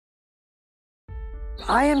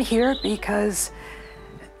I am here because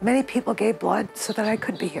many people gave blood so that I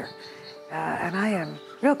could be here. And I am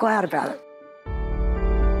real glad about it.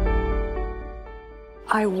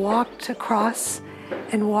 I walked across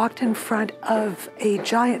and walked in front of a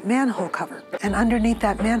giant manhole cover. And underneath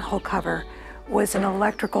that manhole cover was an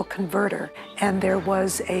electrical converter. And there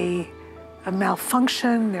was a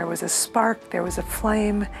malfunction, there was a spark, there was a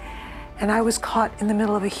flame, and I was caught in the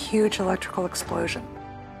middle of a huge electrical explosion.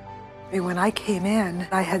 When I came in,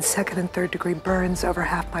 I had second and third degree burns over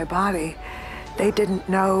half my body. They didn't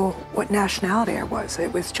know what nationality I was.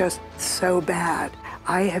 It was just so bad.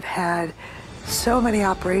 I have had so many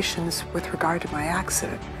operations with regard to my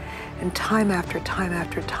accident, and time after time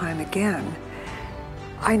after time again,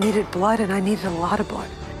 I needed blood, and I needed a lot of blood.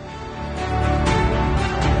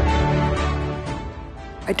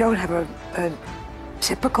 I don't have a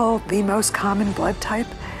typical, the most common blood type,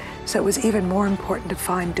 so it was even more important to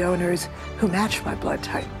find donors who matched my blood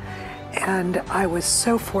type. And I was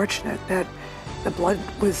so fortunate that the blood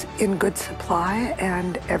was in good supply,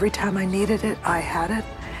 and every time I needed it, I had it.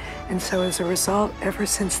 And so as a result, ever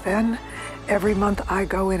since then, every month I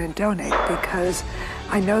go in and donate, because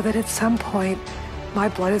I know that at some point my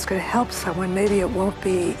blood is going to help someone. Maybe it won't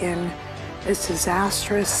be in as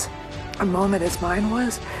disastrous a moment as mine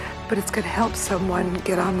was, but it's going to help someone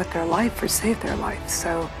get on with their life or save their life.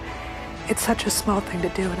 So it's such a small thing to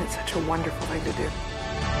do, and it's such a wonderful thing to do.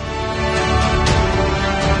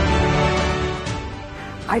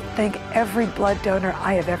 I thank every blood donor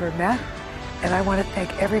I have ever met, and I want to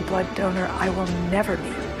thank every blood donor I will never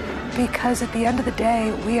meet. Because at the end of the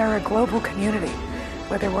day, we are a global community,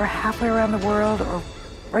 whether we're halfway around the world or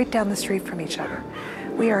right down the street from each other.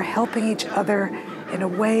 We are helping each other in a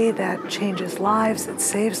way that changes lives, that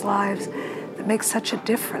saves lives, that makes such a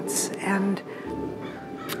difference. And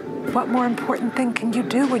what more important thing can you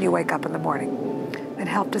do when you wake up in the morning than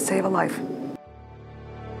help to save a life?